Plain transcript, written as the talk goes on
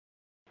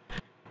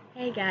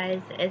Hey guys,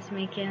 it's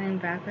me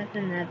Kayleen back with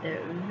another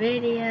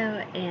video,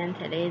 and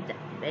today's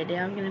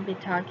video I'm going to be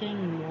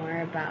talking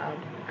more about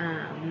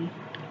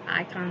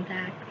eye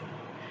contact,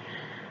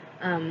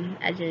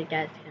 as you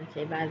guys can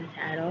see by the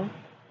title.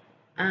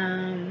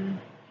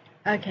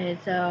 Okay,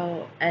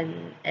 so,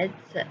 and it's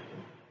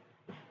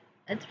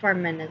 4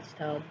 minutes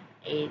till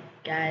 8,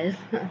 guys.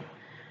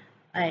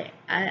 I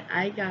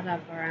got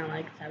up around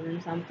like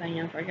 7 something.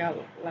 I forgot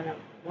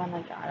when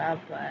I got up,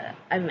 but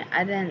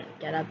I didn't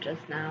get up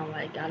just now.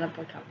 I got up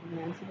a couple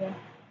minutes ago.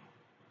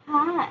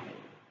 Hi.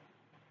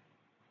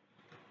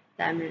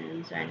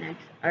 Simon's right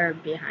next or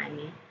behind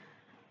me.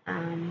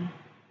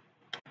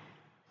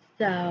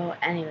 So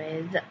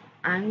anyways,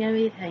 I'm gonna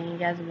be telling you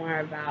guys more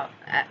about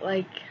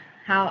like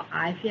how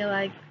I feel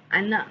like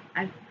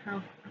I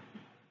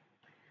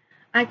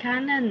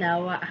kind of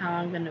know how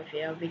I'm gonna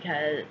feel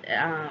because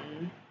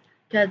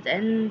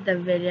in the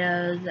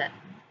videos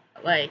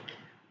like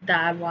that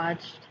I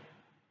watched,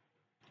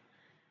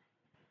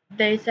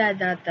 they said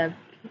that the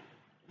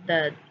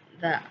the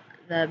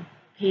the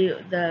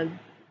the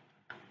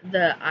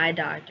the eye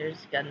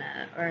doctor's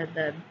gonna, or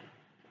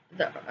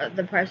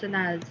the person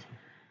that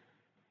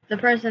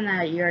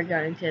you're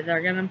going to, they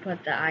are going to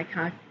put the eye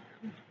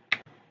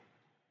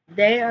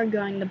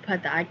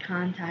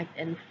contact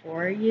in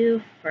for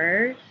you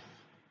first,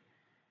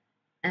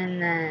 and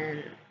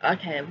then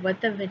okay, with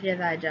the video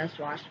that I just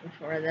watched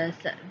before this,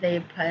 they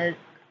put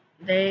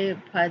the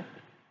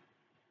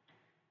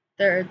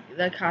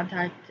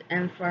contact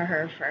in for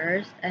her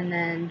first, and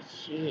then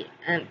she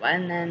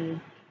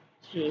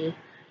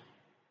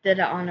did it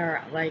on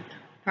her, like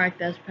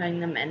practice putting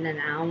them in and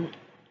out,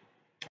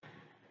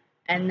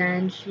 and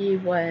then she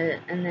was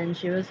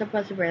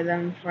supposed to wear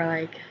them for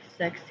like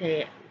 6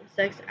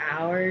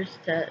 hours,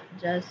 to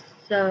just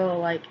so,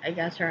 like, I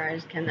guess her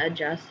eyes can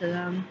adjust to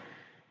them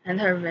and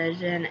her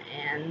vision,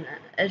 and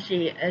if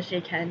she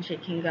can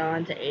go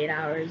on to 8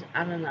 hours.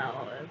 I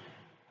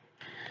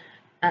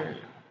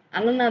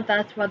don't know if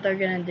that's what they're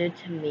gonna do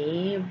to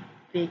me,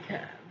 but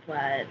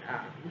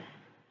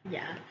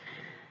yeah.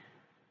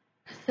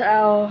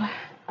 So,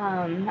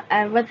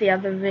 and with the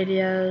other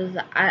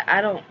videos,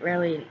 I don't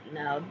really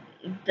know.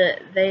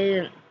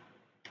 They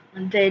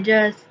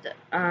just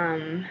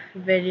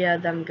video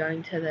them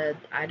going to the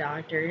eye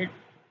doctor,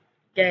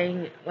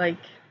 getting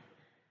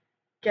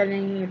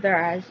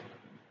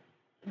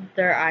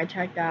their eyes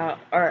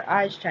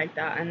checked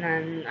out, and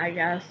then I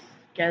guess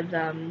give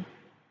them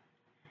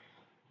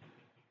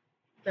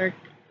their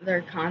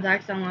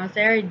contacts, unless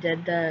they already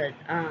did the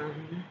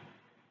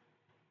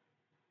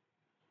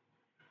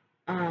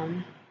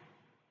um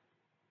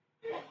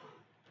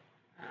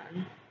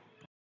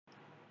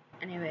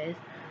anyways,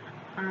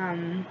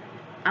 I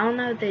don't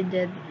know if they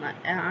did.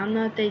 I don't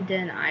know if they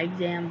did an eye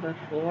exam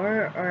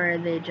before, or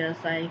they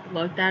just like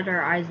looked at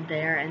her eyes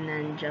there and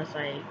then just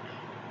like,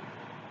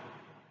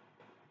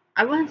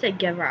 I wouldn't say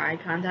give her eye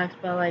contacts,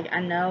 but like I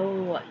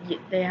know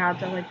they have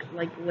to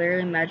like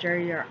literally measure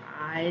your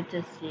eye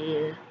to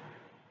see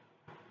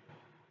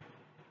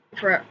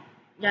for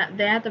yeah,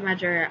 they have to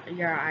measure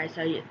your eye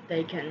so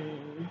they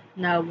can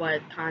know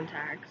what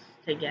contacts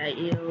to get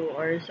you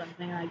or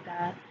something like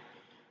that.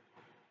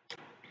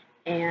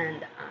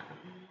 And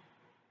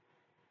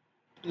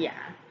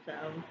yeah, so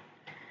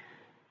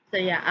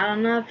yeah, I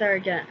don't know if they're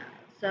gonna.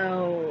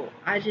 So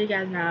as you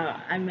guys know,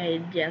 I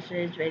made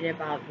yesterday's video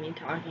about me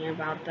talking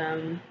about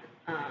them.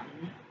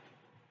 Um,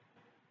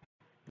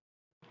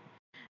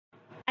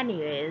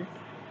 anyways,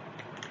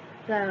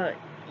 so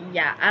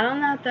yeah, I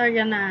don't know if they're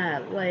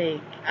gonna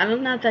like. I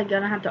don't know if they're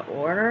gonna have to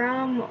order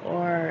them,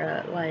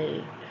 or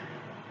like,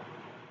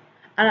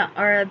 I don't,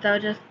 or they'll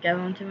just give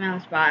them to me on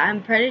the spot.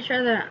 I'm pretty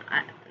sure that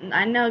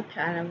I know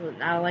kind of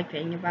now, like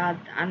thinking about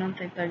it, I don't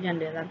think they're gonna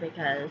do that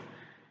because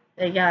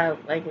they gotta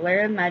like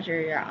literally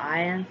measure your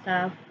eye and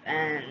stuff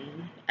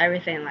and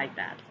everything like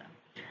that. So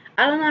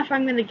I don't know if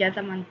I'm gonna get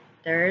them on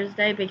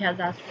Thursday, because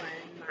that's when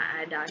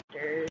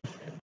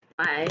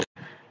my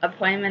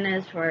appointment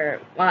is for.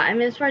 Well, I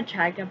mean, it's for a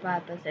checkup, but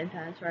at the same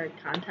time it's for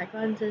contact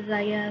lenses,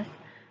 I guess.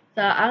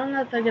 So I don't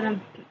know if they're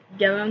gonna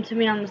give them to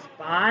me on the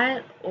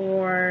spot,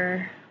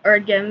 or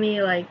give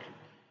me like,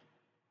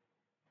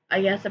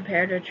 I guess, a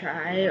pair to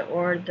try,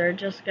 or they're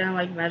just gonna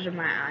like measure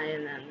my eye,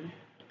 and then,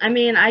 I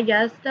mean, I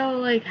guess they'll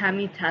like have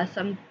me test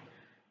some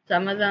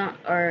of them,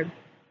 or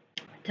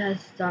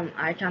test some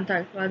eye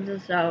contact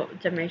lenses, so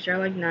to make sure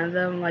like none of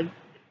them like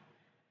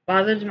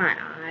bothers my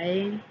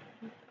eye,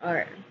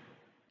 or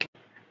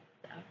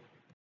so.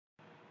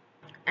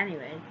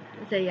 Anyway,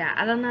 so yeah,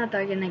 I don't know if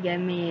they're gonna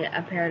give me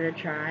a pair to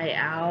try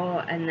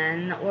out, and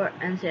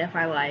see if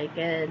I like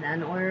it, and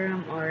then order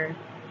them, or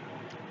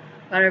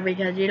whatever,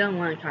 because you don't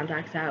want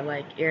contacts that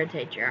like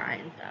irritate your eye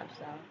and stuff.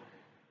 So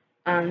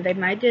they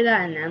might do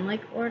that and then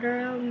like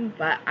order them,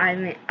 but I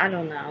mean, I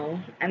don't know.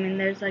 I mean,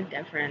 there's like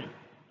different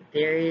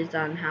theories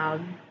on how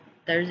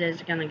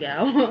Thursday's gonna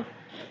go.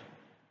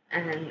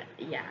 And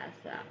yeah,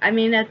 so I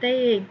mean, if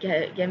they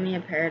give me a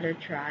pair to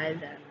try,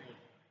 then like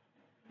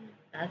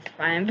that's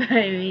fine by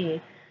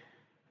me.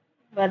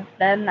 But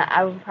then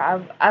I would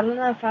probably, I don't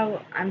know if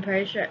I'm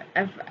pretty sure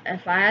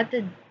if I had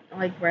to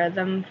like wear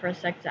them for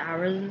 6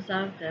 hours and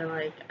stuff, then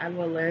like I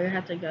would literally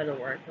have to go to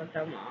work with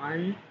them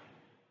on.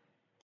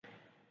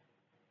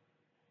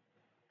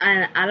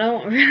 And I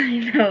don't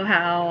really know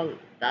how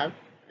that's.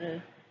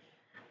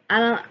 I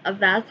don't.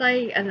 That's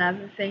like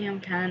another thing I'm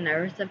kind of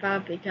nervous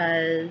about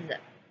because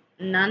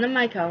none of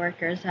my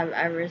coworkers have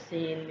ever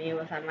seen me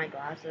without my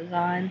glasses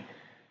on.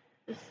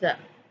 So,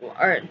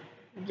 or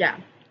yeah,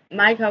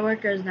 my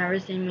coworkers never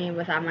seen me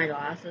without my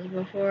glasses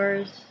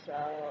before,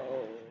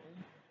 so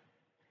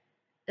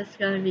it's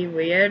gonna be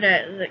weird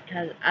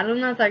because I don't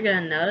know if they're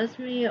gonna notice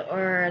me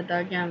or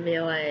they're gonna be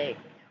like,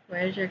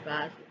 "Where's your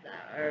glasses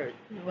at?" or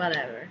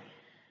whatever.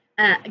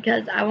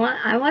 Because I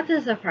want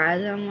to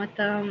surprise them with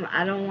them.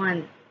 I don't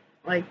want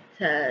like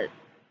to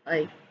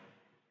like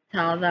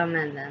tell them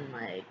and then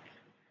like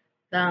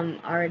them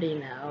already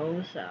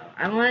know. So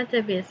I want it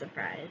to be a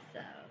surprise. So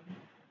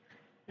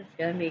it's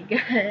gonna be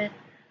good.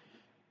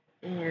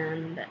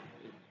 And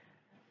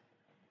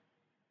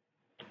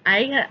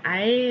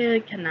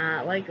I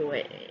cannot like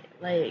wait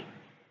like.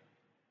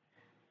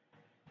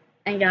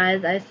 And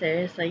guys, I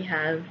seriously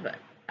have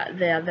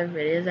the other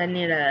videos I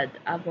need to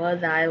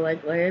upload that I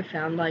like literally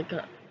found like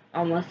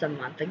almost a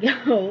month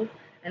ago,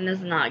 and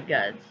it's not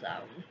good. So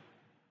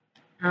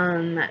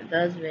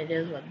those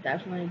videos will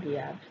definitely be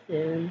up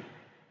soon.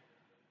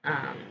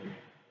 Um,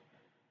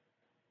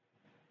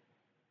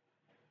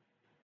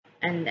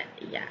 and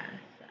yeah.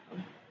 So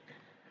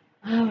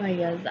oh my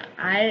gosh,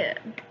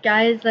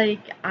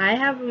 I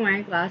haven't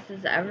wearing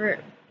glasses ever.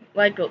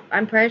 Like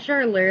I'm pretty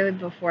sure literally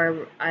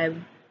before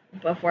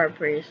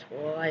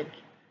preschool. Like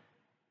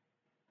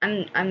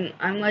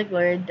I'm like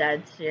literally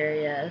dead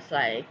serious.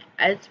 Like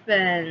it's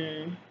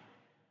been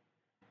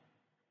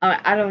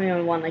I don't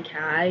even want to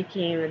count. I can't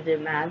even do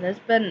math. It's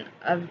been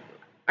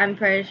I'm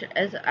pretty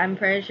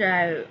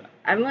sure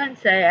I wouldn't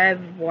say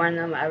I've worn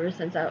them ever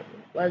since I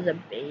was a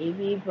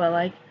baby, but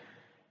like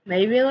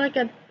maybe like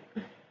a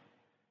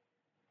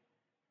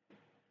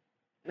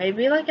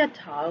maybe like a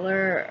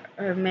toddler,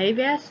 or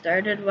maybe I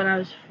started when I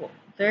was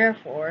 3 or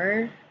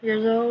 4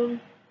 years old.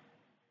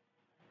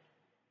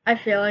 I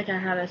feel like I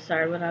had to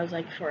start when I was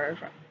like 3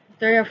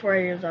 or 4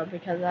 years old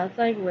because that's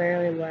like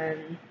literally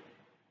when.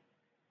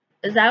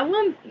 Is that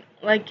when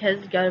like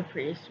kids go to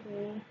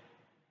preschool?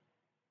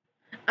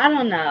 I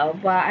don't know,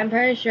 but I'm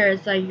pretty sure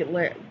it's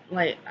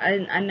like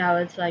I know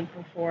it's like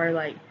before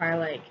like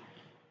probably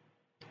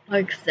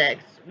like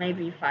 6,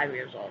 maybe 5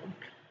 years old.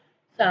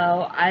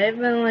 So I've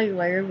been like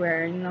literally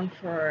wearing them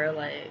for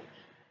like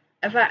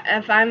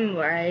if I'm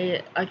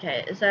right,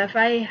 okay, so if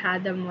I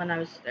had them when I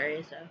was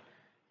 3, so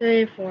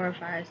 3, 4,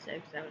 5, 6,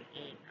 7, 8, 9,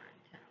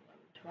 10,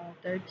 11,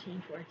 12,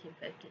 13, 14,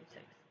 15,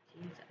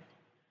 16,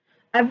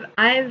 17.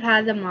 I've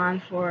had them on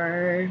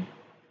for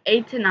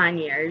 8 to 9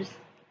 years,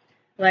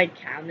 like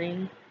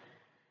counting.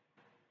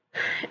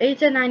 8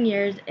 to 9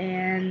 years,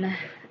 and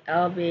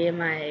it'll be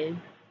my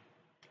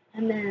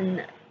and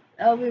then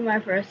it'll be my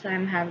first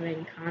time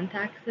having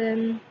contacts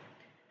in.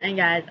 And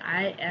guys,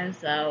 I am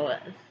so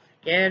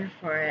scared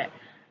for it.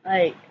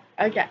 Like,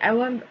 okay,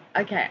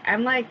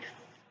 I'm like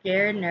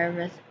scared,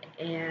 nervous,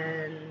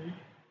 and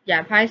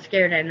yeah, probably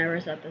scared and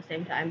nervous at the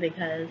same time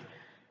because,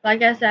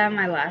 like I said in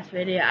my last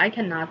video, I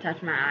cannot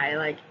touch my eye.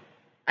 Like,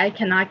 I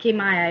cannot keep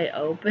my eye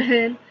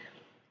open.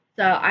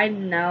 So I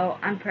know,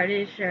 I'm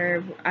pretty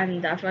sure I'm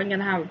definitely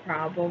gonna have a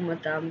problem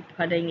with them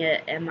putting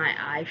it in my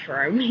eye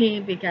for me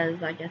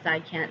because, like I said, I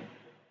can't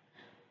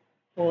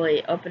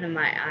fully open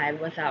my eye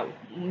without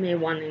me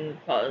wanting to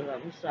close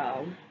them.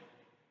 So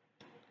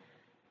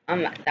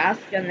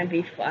that's gonna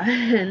be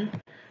fun.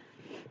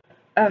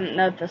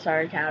 Note the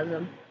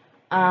sarcasm.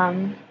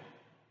 Um,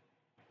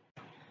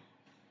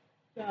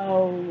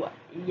 so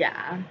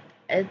yeah,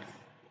 it's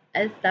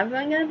it's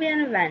definitely gonna be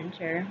an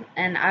adventure,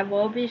 and I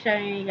will be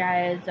showing you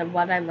guys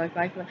what I look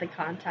like with the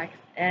contacts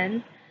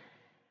in.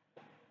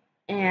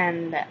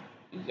 And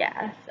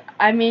yes,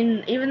 I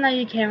mean, even though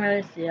you can't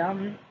really see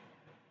them,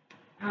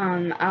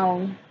 um,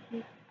 I'll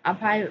I'll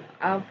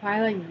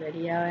probably like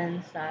video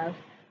and stuff.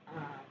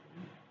 Um,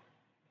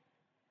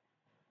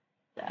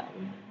 so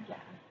yeah,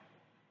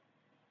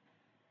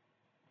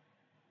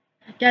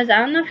 guys, I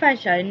don't know if I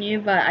showed you,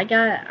 but I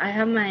got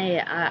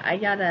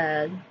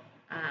a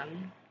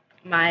um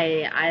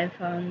my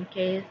iPhone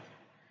case.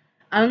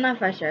 I don't know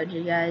if I showed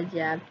you guys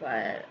yet,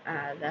 but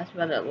that's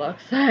what it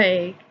looks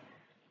like.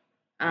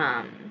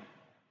 Um,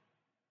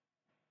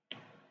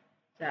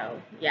 so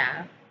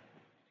yeah.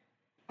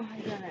 Oh my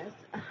goodness,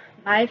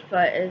 my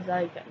foot is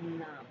like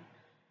numb.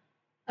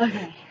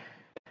 Okay.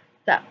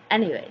 So,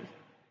 anyways,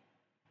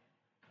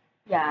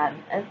 yeah,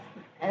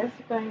 it's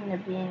going to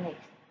be an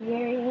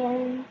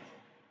experience.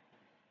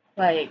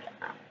 Like,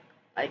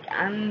 like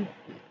I'm,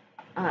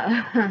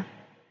 uh, oh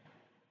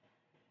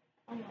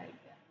my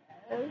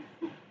goodness.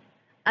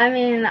 I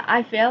mean,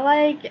 I feel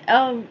like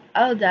oh,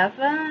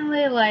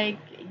 definitely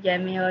like give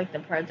me like the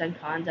pros and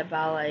cons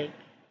about like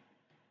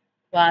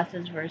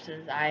glasses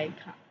versus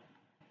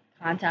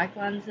contact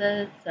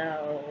lenses.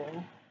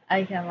 So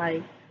I can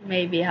like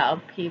maybe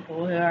help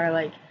people who are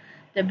like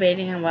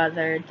debating on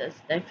whether to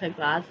stick to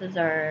glasses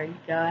or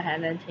go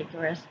ahead and take a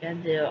risk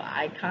and do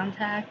eye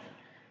contact.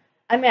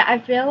 I mean, I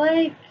feel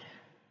like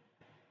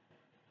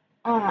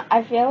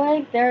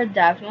there are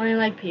definitely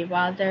like people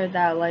out there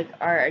that like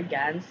are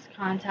against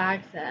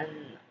contacts and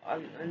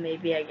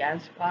maybe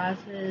against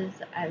glasses.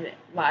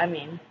 I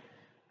mean,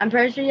 I'm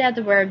pretty sure you have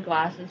to wear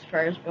glasses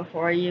first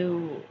before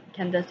you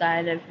can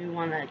decide if you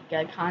want to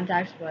get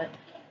contacts. But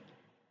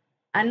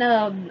I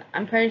know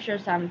I'm pretty sure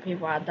some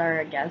people out there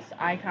are against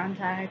eye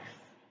contacts.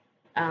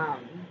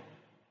 Um,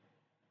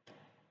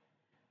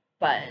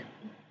 but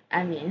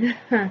I mean,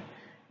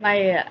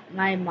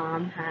 my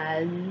mom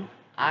had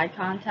eye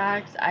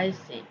contacts. I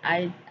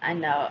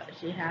know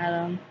she had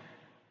them.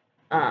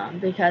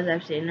 Because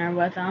I've seen her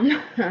with them.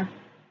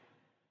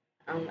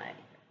 I'm like,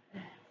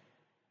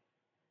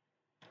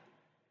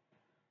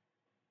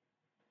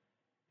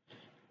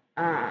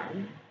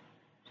 um,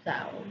 so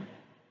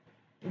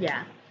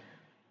yeah.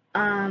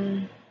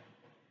 Um,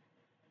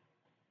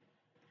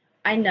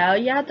 I know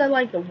you have to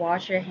like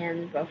wash your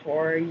hands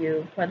before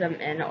you put them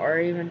in or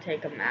even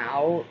take them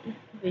out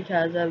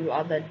because of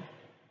all the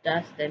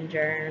dust and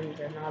germs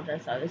and all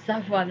this other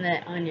stuff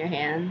on your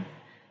hands.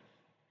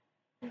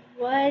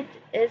 What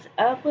is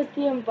up with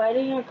you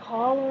inviting your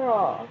collar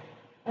off?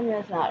 I mean,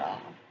 it's not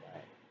off,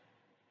 but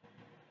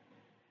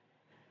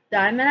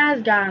Diamond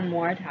has gotten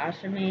more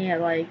attached to me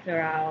like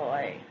throughout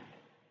like.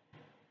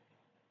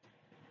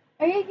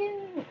 Are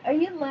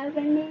you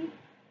loving me?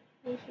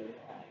 Yes, you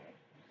are.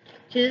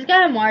 She's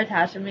gotten more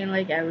attached to me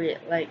like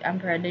I'm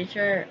pretty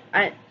sure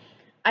I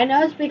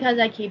know it's because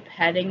I keep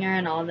petting her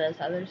and all this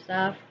other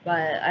stuff,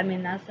 but I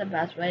mean that's the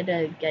best way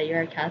to get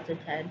your cat's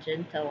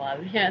attention to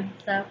love you and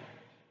stuff.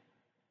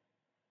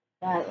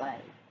 But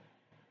like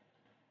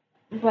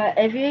but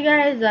if you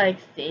guys like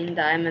seen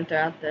Diamond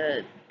throughout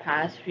uh,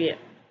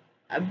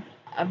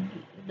 uh,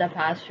 the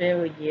past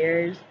few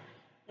years,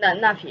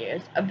 not few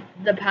years,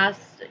 the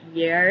past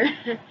year,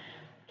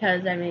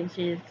 because I mean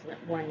she's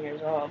 1 year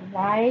old.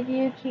 Why do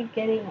you keep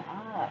getting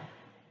up?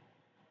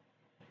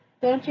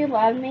 Don't you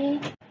love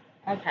me?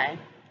 Okay.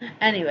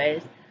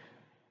 Anyways,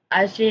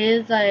 she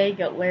is like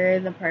literally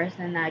the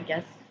person that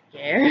gets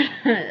scared,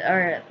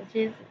 or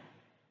she's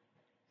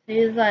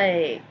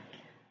like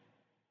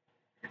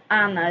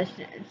I don't know.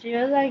 She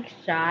was like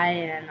shy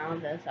and all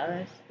this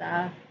other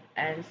stuff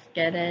and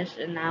skittish,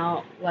 and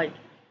now like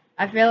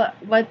I feel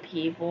with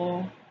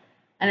people,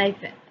 and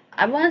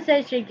I want to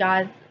say she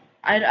got.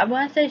 I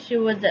want to say she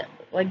was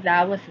like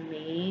that with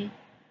me,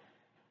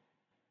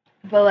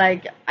 but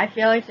like I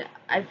feel like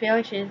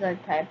she's the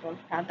type of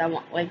cat that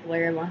like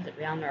literally wants to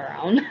be on her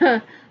own,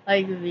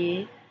 like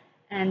me,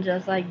 and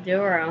just like do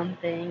her own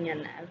thing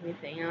and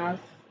everything else.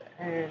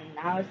 And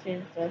now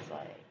she's just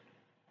like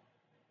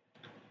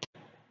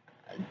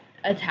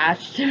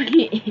attached to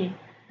me.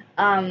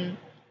 um,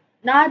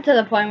 Not to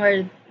the point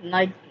where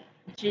like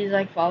she's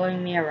like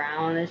following me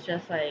around. It's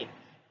just like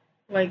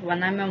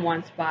when I'm in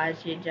one spot,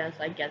 she just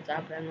like gets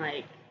up and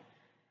like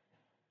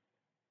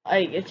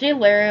she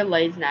literally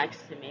lays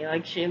next to me.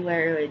 Like she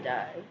literally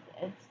does.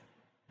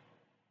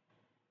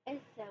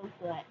 It's so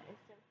good.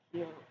 It's so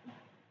cute.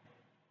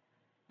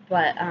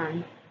 But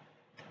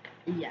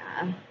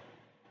yeah.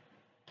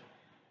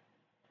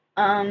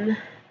 Um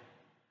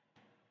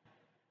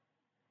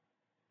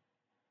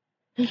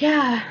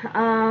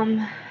yeah.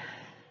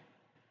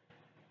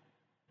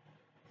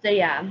 So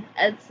yeah,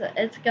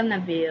 it's gonna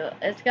be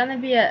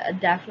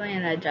definitely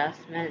an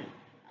adjustment.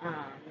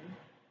 Um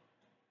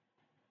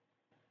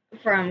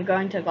from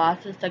going to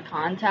glasses to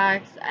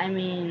contacts. I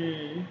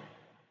mean,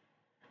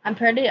 I'm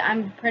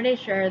pretty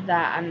sure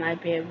that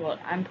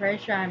I'm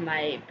pretty sure I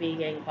might be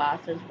getting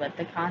glasses with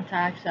the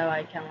contacts so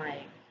I can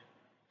like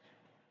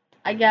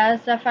I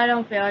guess if I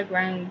don't feel like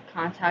wearing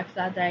contacts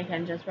that day I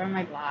can just wear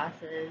my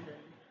glasses and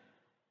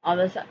all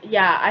this.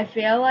 Yeah, I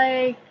feel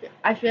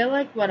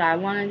like what I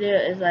want to do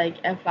is like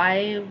if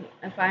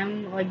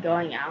I'm like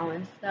going out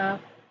and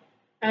stuff.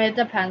 I mean, it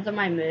depends on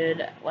my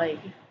mood. Like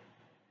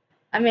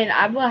I mean,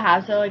 I will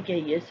have to like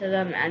get used to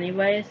them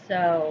anyway,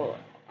 so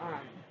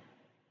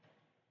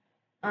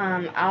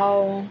um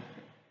I'll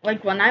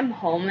like when I'm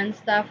home and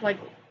stuff, like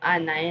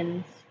at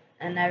night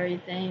and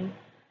everything,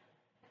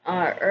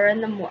 or in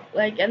the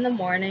like in the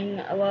morning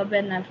a little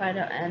bit, and if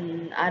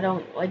I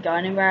don't like go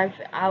anywhere,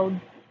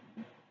 I'll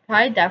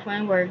probably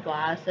definitely wear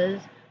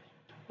glasses.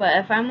 But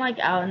if I'm like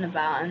out and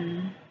about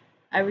and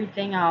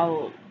everything,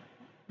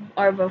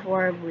 or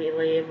before we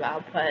leave,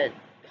 I'll put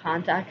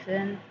contacts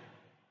in.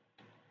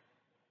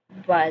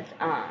 But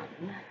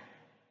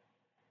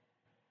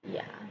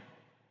yeah,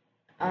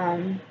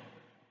 um,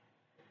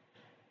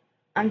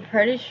 I'm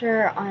pretty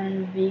sure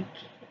on week.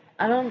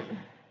 I don't.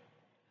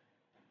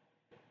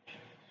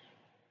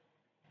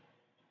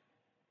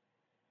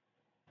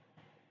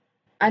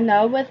 I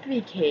know with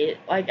vacation,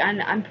 like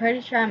I'm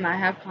pretty sure I might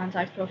have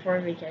contacts before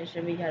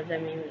vacation because I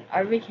mean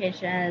our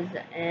vacation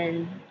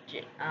is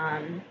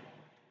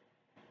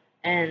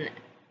in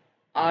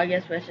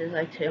August, which is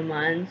like 2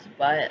 months,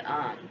 but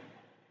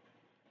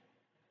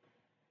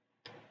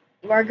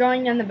we're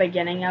going in the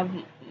beginning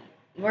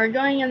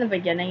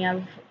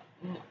of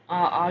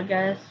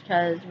August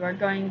because we're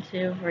going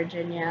to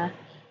Virginia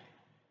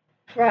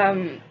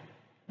from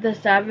the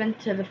 7th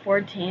to the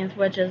 14th,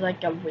 which is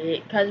like a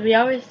week, because we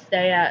always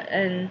stay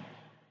in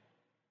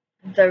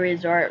the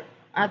resort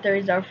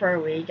for a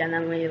week and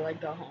then we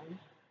like go home.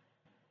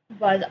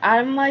 But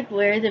I'm like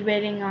really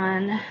debating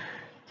on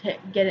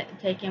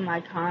taking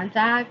my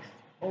contacts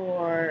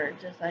or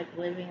just like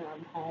leaving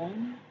them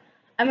home.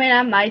 I mean,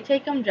 I might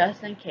take them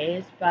just in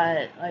case,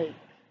 but like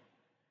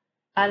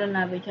I don't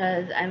know,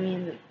 because I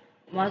mean,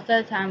 most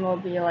of the time we'll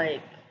be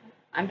like,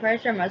 I'm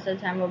pretty sure most of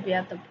the time we'll be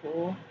at the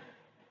pool,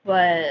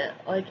 but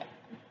like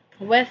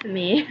with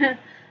me,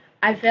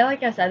 I feel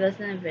like I said this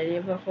in a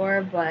video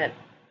before, but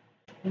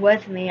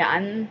with me,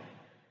 I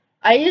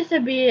used to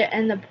be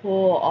in the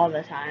pool all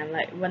the time,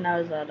 like when I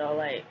was little,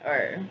 like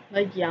or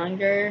like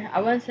younger.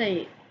 I wouldn't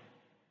say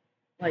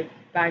like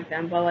back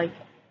then, but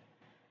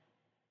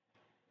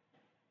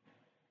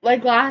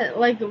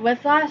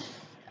last,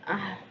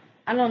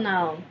 I don't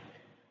know.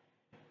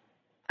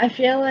 I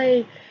feel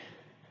like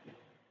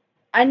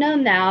I know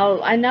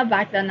now. I know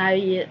back then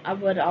I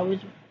would always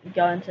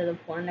go into the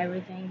pool and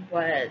everything,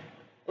 but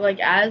like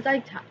as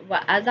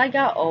I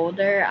got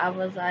older, I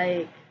was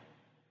like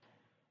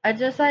I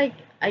just like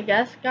I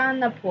guess got in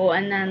the pool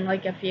and then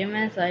like a few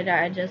minutes later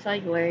I just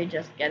like literally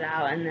just get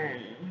out and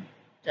then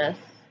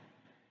just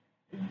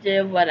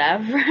do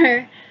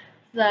whatever.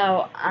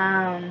 So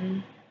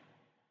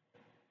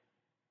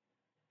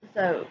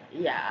so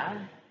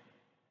yeah.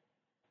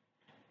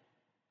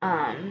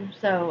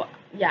 So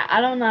yeah, I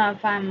don't know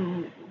if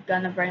I'm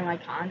gonna bring my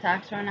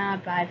contacts or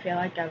not, but I feel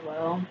like I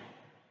will.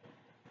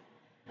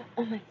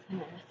 Oh my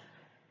goodness.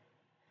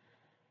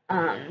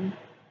 Um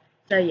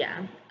so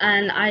yeah.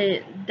 And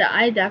I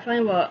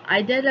definitely will.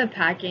 I did a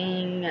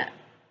packing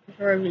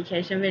for a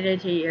vacation video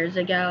 2 years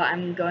ago.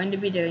 I'm going to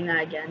be doing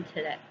that again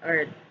today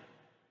or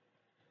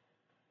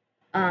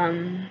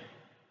um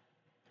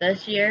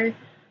this year.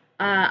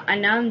 I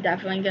know I'm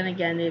definitely gonna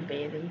get a new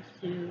bathing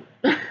suit.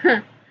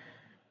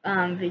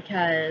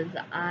 Because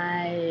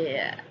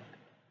I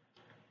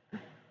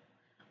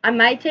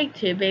might take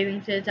two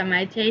bathing suits. I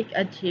might take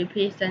a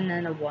 2-piece and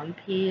then a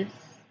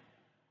 1-piece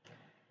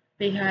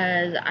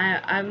because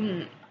I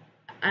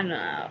don't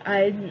know.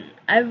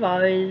 I've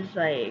always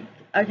like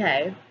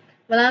okay.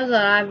 When I was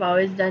little, I've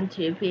always done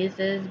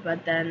 2-pieces,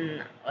 but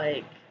then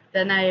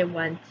I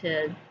went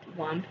to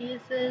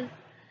 1-pieces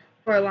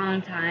for a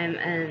long time,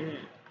 and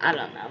I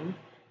don't know.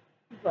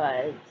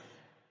 But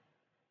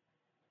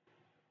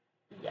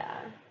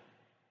yeah.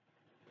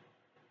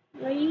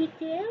 What are you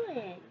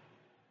doing?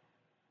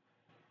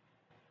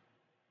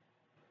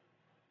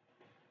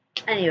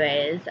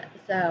 Anyways,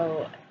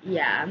 so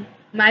yeah,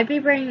 might be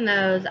bringing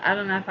those. I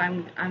don't know if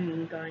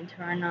I'm going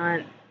to or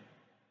not.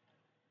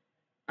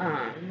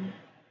 Um,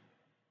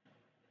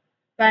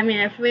 but I mean,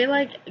 if we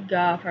like go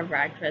out for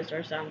breakfast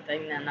or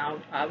something, then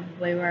I'll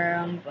probably wear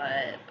them.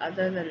 But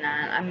other than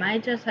that, I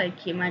might just like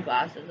keep my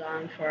glasses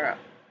on for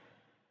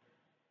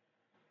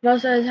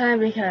most of the time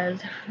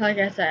because, like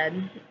I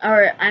said,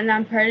 and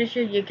I'm pretty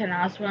sure you can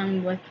also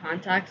swim with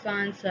contacts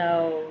on.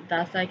 So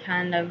that's like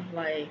kind of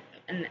like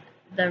and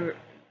the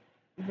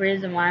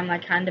reason why I'm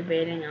like kind of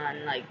debating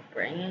on like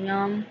bringing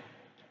them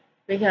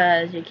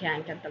because you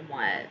can't get them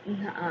wet.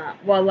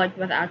 Well, like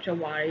with actual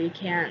water, you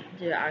can't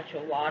do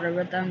actual water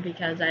with them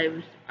because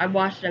I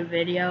watched a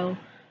video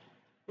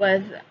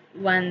with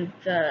when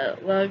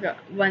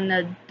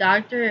the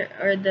doctor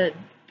or the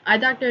eye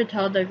doctor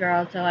told the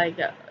girl to like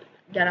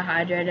get a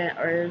hydrated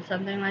or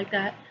something like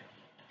that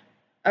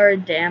or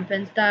damp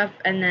and stuff,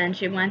 and then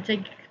she went to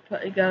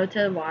go to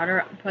the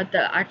water, put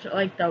the actual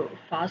like the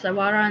faucet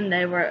water on.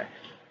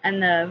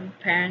 And the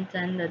parents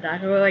and the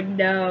doctor were like,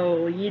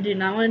 "No, you do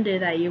not want to do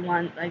that. You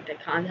want like the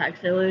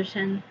contact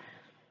solution."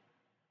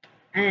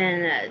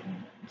 And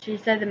she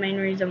said the main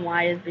reason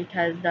why is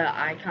because the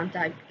eye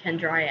contact can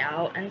dry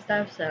out and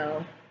stuff,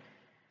 so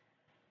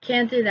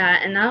can't do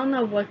that. And I don't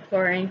know what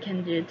chlorine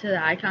can do to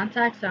the eye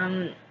contact,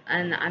 so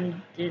I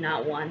do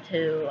not want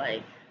to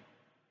like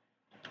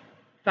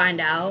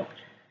find out.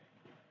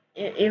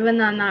 Even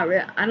though I'm not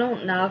I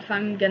don't know if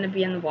I'm gonna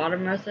be in the water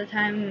most of the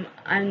time.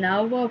 I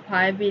know we'll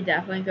probably be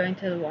definitely going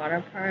to the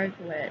water park,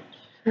 which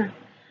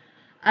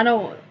I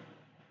don't.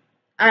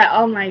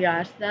 Oh my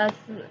gosh, that's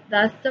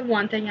the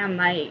one thing I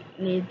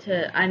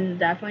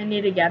definitely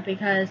need to get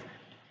because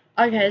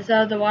okay,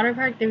 so the water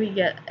park that we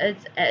get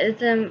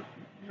it's in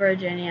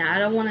Virginia. I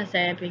don't want to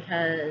say it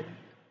because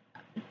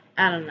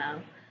I don't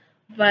know,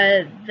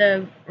 but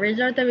the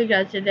resort that we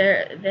go to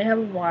there they have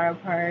a water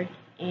park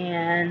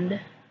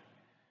and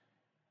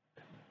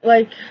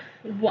like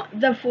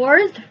the floor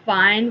is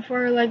fine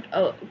for like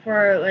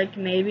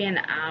maybe an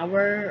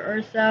hour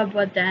or so,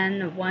 but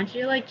then once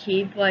you like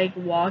keep like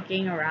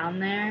walking around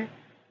there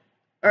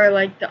or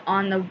like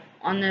on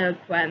the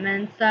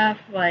equipment stuff,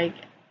 like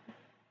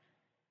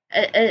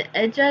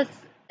it just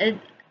it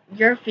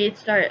your feet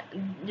start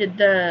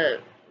the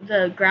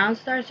ground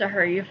starts to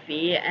hurt your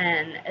feet,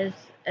 and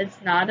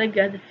it's not a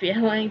good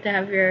feeling to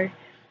have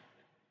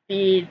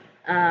feed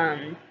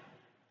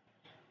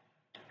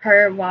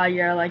her while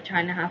you're like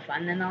trying to have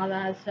fun and all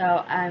that. So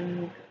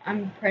I'm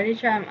pretty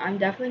sure I'm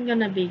definitely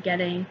gonna be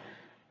getting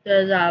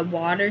those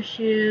water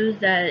shoes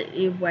that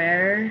you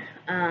wear.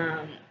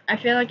 I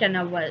feel like I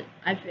know what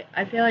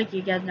I feel like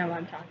you guys know what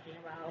I'm talking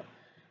about.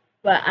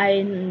 But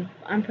I'm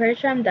pretty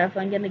sure I'm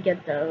definitely gonna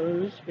get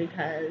those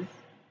because,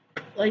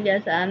 like I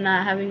said, I'm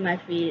not having my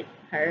feet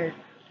hurt.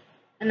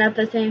 And at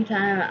the same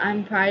time,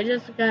 I'm probably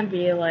just gonna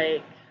be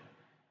like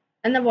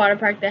in the water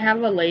park. They have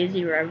a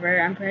lazy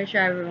river. I'm pretty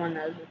sure everyone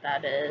knows what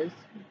that is.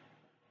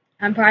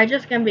 I'm probably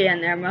just gonna be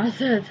in there most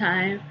of the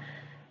time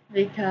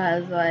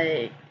because,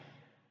 like,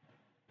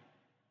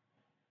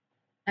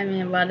 I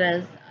mean, what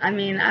is? I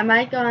mean, I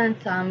might go on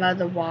some of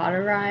the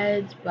water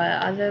rides,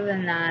 but other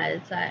than that,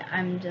 it's like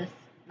I'm just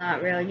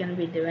not really gonna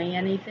be doing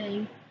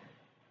anything.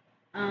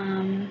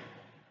 Um.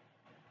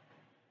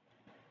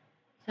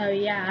 So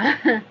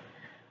yeah.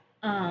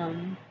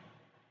 um.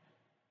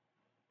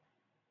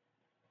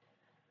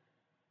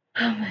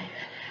 Oh my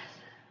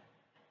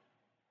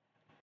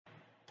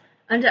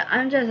goodness.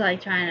 I'm just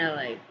like trying to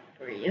like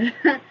breathe.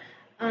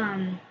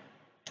 um.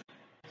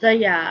 So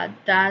yeah,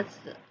 that's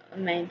the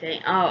main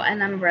thing. Oh,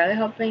 and I'm really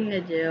hoping to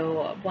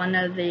do one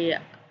of the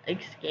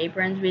escape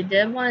rooms. We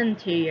did one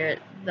 2 years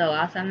the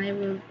last time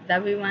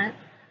that we went.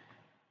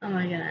 Oh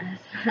my goodness.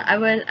 I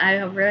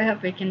really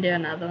hope we can do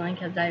another one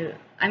because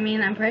I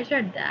mean I'm pretty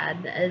sure Dad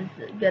is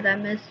good at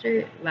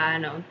mystery, but I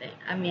don't think.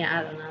 I mean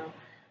I don't know,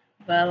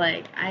 but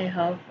like I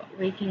hope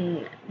we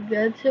can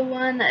go to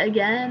one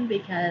again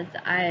because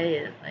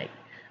I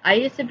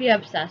used to be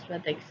obsessed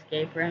with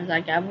escape rooms. I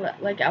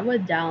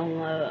would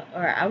download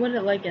or I would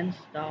like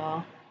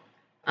install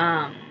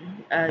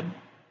um a,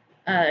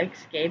 a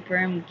escape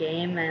room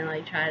game and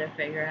like try to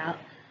figure out.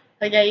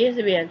 Like I used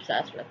to be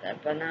obsessed with it,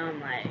 but now I'm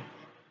like,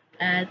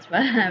 it's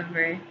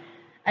whatever.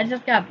 I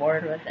just got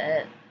bored with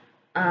it.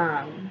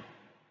 Um.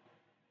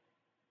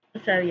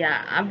 So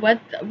yeah, with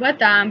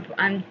that,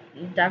 I'm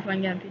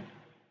definitely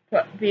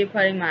gonna be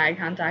putting my eye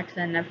contacts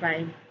in if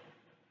I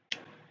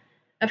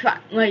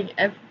like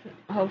if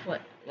hopefully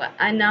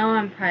I know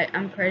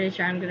I'm pretty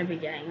sure I'm gonna be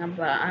getting them,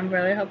 but I'm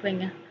really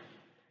hoping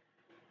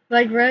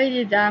like really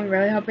deep down, I'm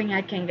really hoping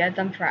I can get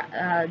them for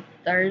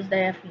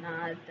Thursday. If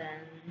not,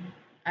 then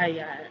I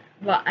got it.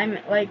 Well, I'm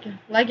like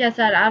I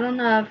said, I don't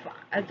know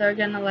if they're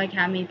gonna like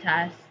have me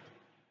test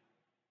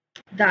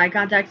the eye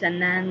contacts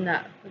and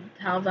then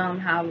tell them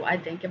how I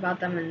think about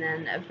them, and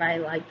then if I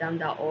like them,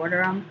 they'll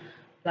order them.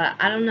 But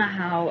I don't know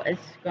how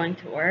it's going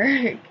to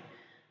work.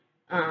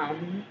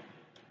 Um.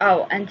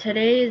 Oh, and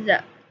today's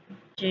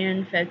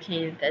June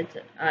 15th.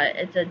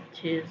 It's a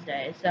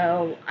Tuesday,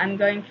 so I'm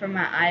going for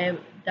my eye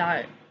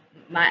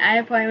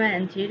appointment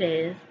in 2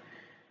 days.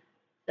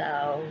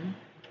 So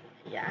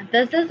yeah,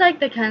 this is like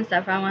the kind of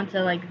stuff I want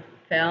to like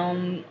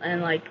film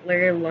and like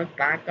literally look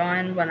back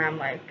on when I'm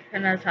like,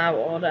 and that's how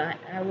old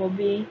I will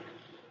be,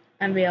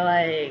 and be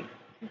like,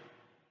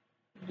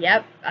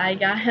 yep, I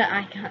got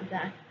I got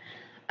that.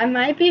 I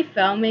might be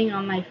filming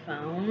on my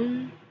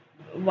phone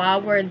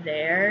while we're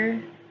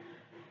there,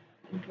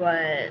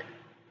 but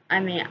I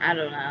mean, I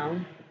don't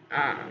know.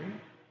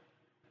 Um,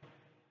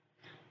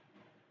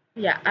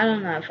 yeah, I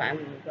don't know if I'm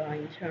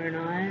going to or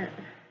not.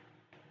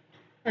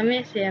 Let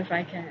me see if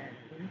I can.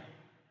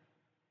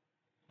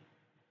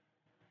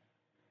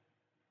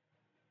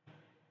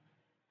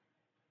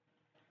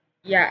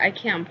 Yeah, I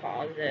can't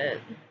pause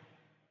it.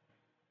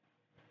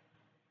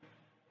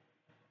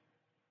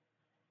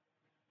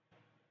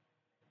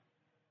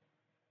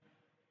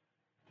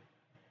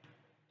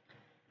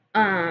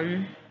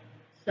 Um,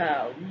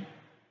 so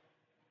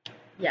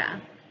yeah.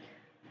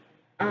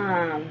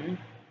 Um,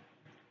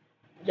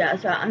 yeah,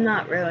 so I'm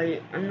not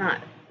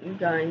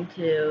going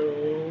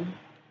to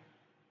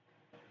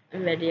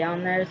video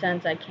on there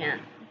since I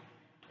can't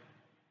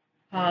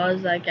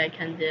pause like I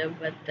can do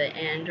with the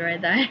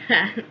Android that I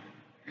have.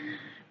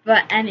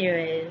 But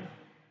anyways,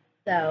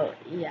 so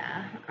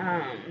yeah,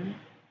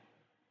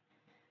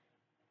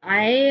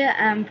 I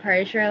am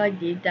pretty sure like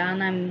deep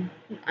down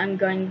I'm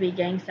going to be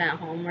getting sent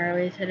home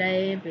early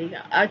today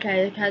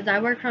because I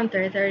work from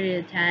 3:30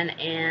 to 10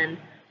 and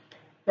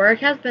work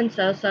has been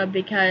so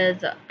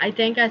because I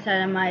think I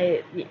said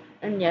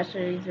in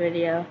yesterday's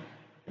video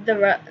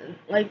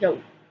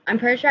I'm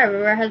pretty sure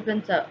everywhere has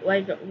been so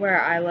like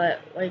where I live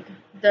like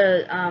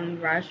the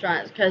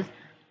restaurants because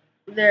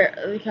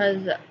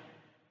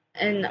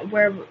and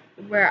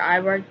where I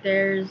work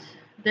there's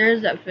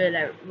a food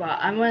well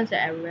I wouldn't say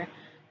everywhere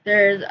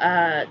there's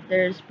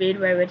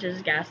Speedway, which is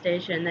a gas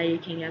station that you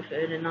can get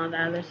food and all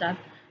that other stuff.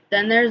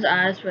 Then there's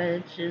us,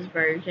 which is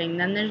Burger King.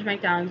 Then there's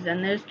McDonald's.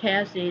 Then there's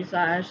KFC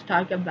slash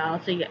Taco Bell.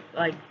 So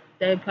like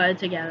they put it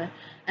together.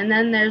 And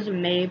then there's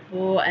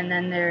Maple. And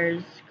then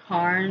there's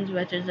Carnes,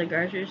 which is a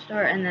grocery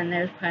store. And then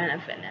there's Planet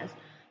Fitness.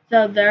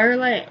 So they're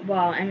like,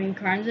 well, I mean,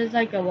 Carnes is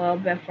like a little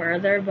bit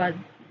further,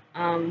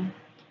 um,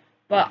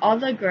 but all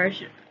the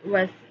grocery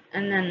with,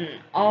 and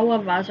then all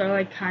of us are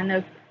like kind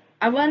of,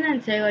 I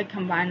wouldn't say like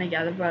combined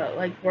together, but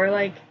like we're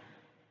like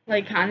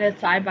kind of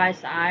side by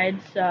side.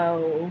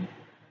 So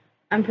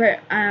I'm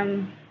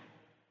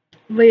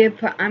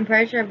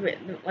pretty sure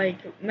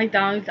like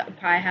McDonald's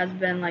probably has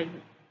been like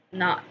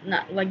not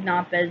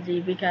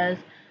busy because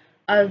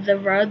of the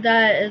road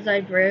that is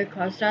like really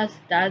close to us.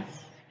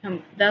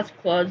 That's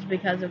closed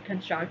because of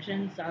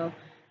construction, so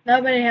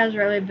nobody has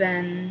really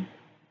been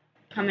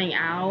coming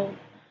out.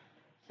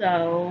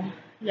 So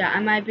yeah, I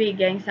might be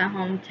getting sent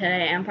home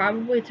today and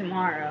probably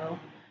tomorrow.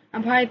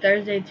 I'm probably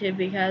Thursday too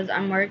because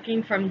I'm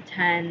working from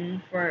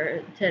 10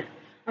 for to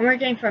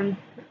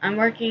I'm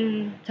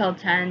working till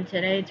 10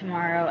 today,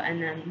 tomorrow,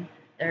 and then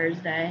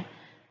Thursday.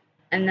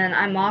 And then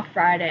I'm off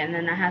Friday and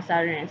then I have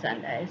Saturday and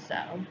Sunday. So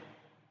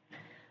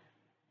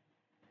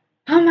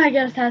oh my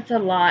gosh, that's a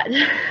lot.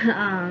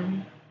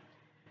 um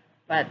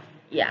but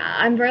yeah,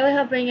 I'm really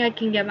hoping I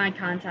can get my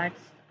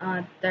contacts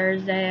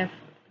Thursday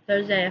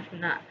if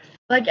not.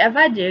 Like if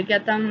I do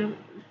get them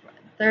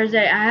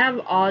Thursday, I have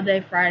all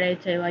day Friday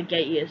to like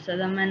get used to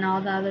them and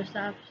all the other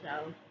stuff.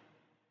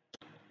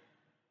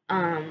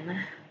 Um,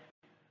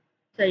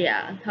 so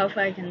yeah,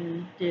 hopefully I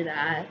can do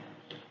that.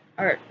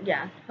 Or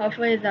yeah,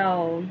 hopefully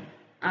I'll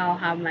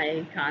have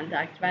my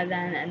contacts by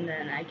then, and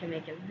then I can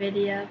make a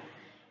video.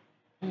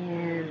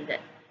 And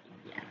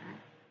yeah,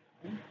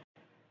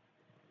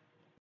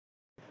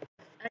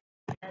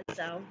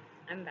 so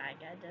I'm back.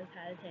 I just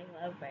had to take a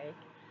little break.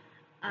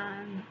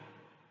 Um,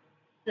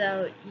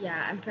 so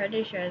yeah, I'm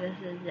pretty sure this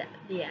is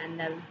the end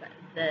of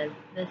this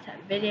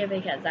video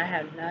because I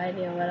have no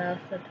idea what else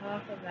to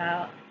talk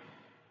about.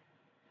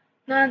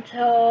 Not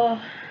until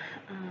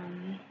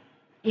um,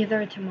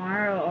 either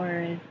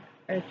tomorrow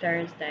or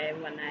Thursday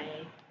when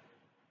I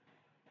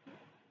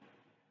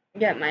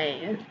get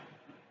my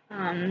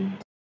um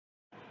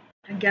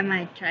get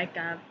my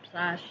checkup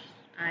slash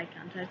eye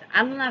contacts.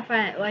 I don't know if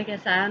I like I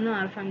said I don't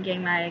know if I'm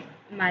getting my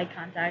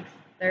contacts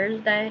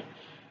Thursday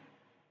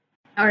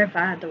or if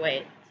I have to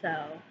wait.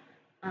 So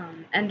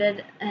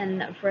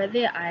and for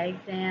the eye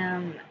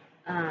exam,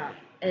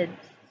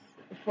 it's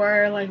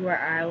for like where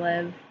I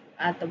live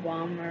at the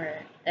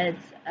Walmart.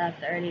 It's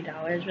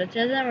 $30, which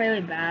isn't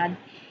really bad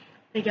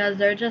because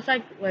they're just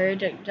like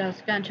literally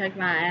just gonna check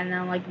my eye and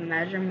then like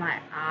measure my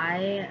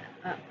eye,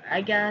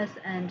 I guess,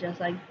 and just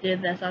like do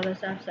this other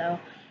stuff. So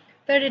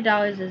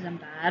 $30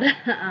 isn't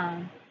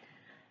bad.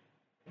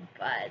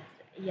 But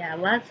yeah,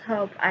 let's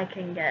hope I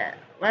can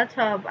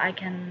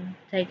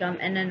take them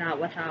in and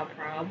out without a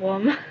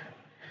problem.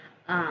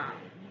 um,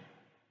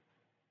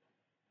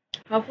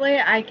 hopefully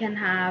I can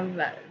have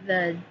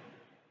the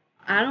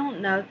I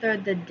don't know if they're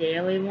the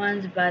daily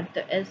ones, but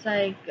it's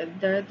like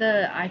they're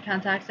the eye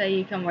contacts that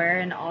you can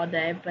wear in all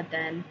day, but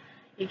then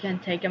you can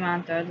take them out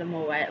and throw them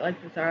away,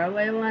 like the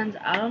throwaway ones.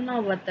 I don't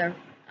know what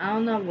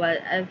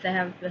if they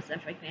have a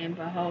specific name,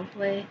 but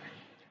hopefully,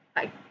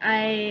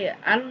 I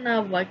don't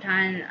know what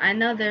kind. I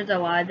know there's a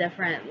lot of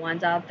different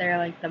ones out there,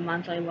 like the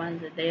monthly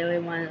ones, the daily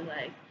ones,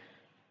 like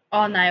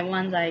all night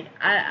ones. Like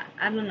I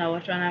don't know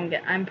which one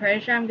I'm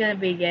pretty sure I'm gonna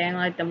be getting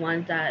like the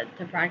ones that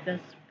to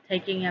practice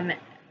taking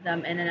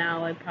them in and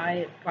out. Like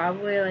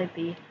probably like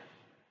the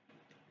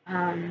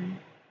um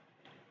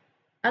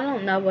I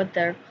don't know what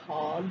they're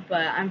called,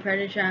 but I'm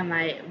pretty sure I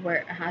might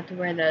have to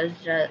wear those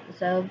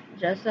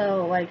just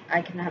so like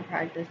I can have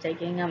practice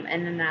taking them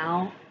in and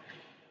out,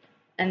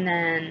 and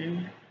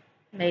then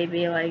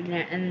maybe like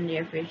in the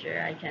near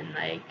future I can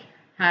like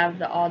have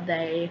the all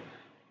day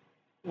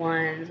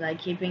ones, like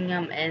keeping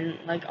them in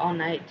like all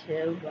night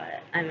too.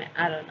 But I mean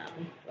I don't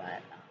know,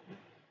 but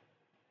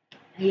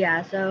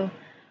yeah. So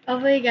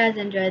hopefully you guys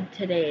enjoyed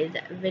today's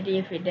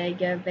video. If you did,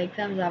 give a big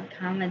thumbs up,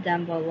 comment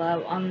down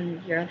below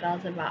on your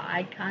thoughts about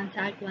eye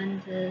contact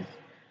lenses.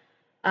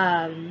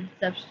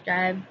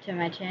 Subscribe to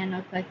my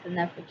channel, click the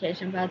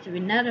notification bell to be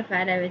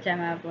notified every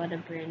time I upload a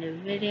brand new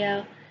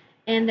video.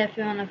 And if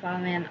you want to follow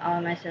me on all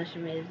of my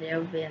social media, they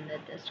will be in the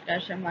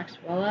description box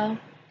below.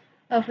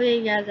 Hopefully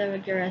you guys have a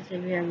good rest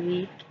of your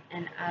week,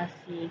 and I'll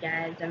see you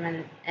guys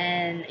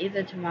and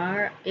either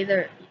tomorrow, you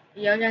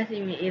guys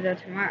see me either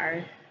tomorrow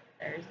or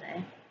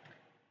Thursday.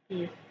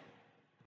 Peace.